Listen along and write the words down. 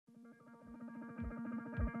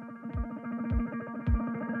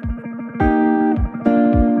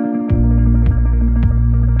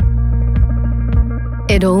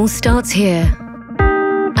It all starts here,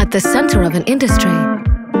 at the center of an industry,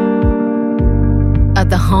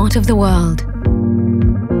 at the heart of the world,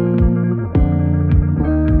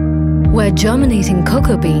 where germinating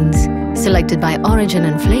cocoa beans, selected by origin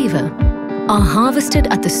and flavor, are harvested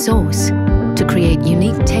at the source to create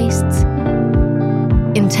unique tastes,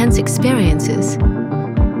 intense experiences,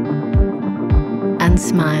 and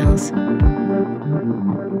smiles.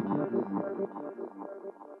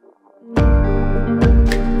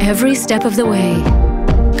 Every step of the way,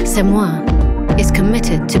 CEMOI is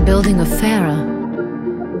committed to building a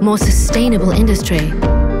fairer, more sustainable industry,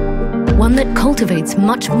 one that cultivates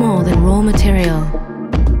much more than raw material.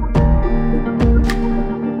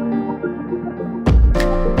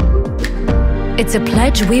 It's a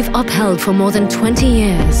pledge we've upheld for more than 20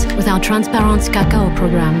 years with our Transparence Cacao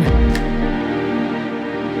program.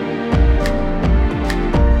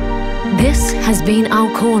 This has been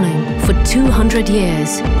our calling for 200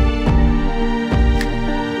 years.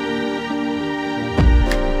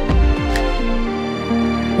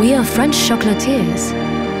 We are French chocolatiers,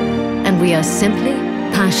 and we are simply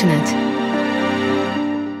passionate.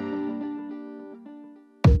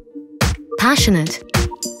 Passionate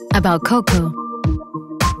about cocoa,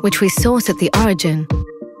 which we source at the origin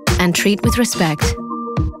and treat with respect.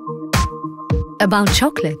 About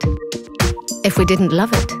chocolate. If we didn't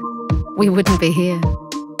love it, we wouldn't be here.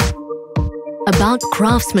 About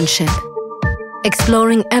craftsmanship,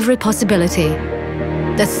 exploring every possibility,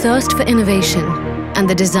 the thirst for innovation, and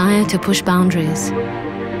the desire to push boundaries.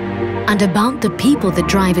 And about the people that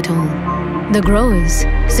drive it all, the growers,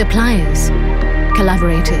 suppliers,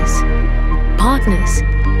 collaborators, partners,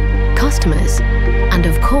 customers, and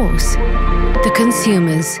of course, the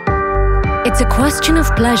consumers. It's a question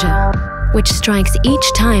of pleasure, which strikes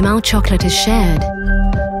each time our chocolate is shared,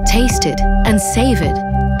 tasted, and savored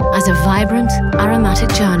as a vibrant, aromatic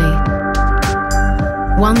journey.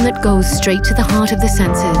 One that goes straight to the heart of the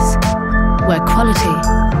senses, where quality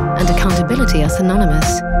and accountability are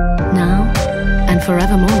synonymous, now and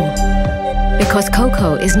forevermore. Because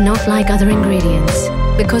cocoa is not like other ingredients,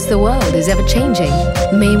 because the world is ever-changing,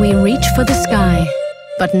 may we reach for the sky,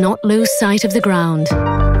 but not lose sight of the ground.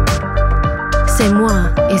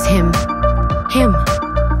 CEMOI is him,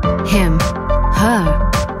 him, her,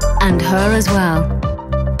 and her as well.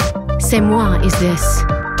 CEMOI is this,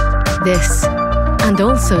 and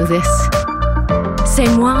also this.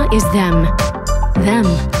 CEMOI is them,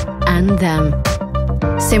 and them.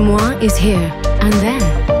 CEMOI is here and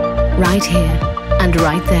there, right here and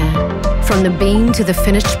right there. From the bean to the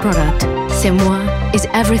finished product, CEMOI is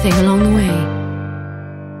everything along the way.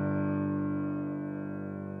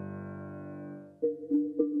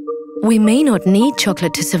 We may not need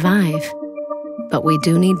chocolate to survive, but we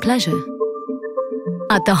do need pleasure.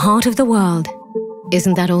 At the heart of the world,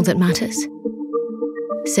 isn't that all that matters?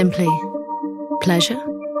 Simply pleasure?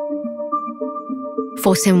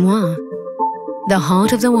 For CEMOI, the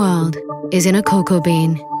heart of the world is in a cocoa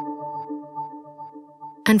bean.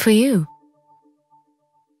 And for you?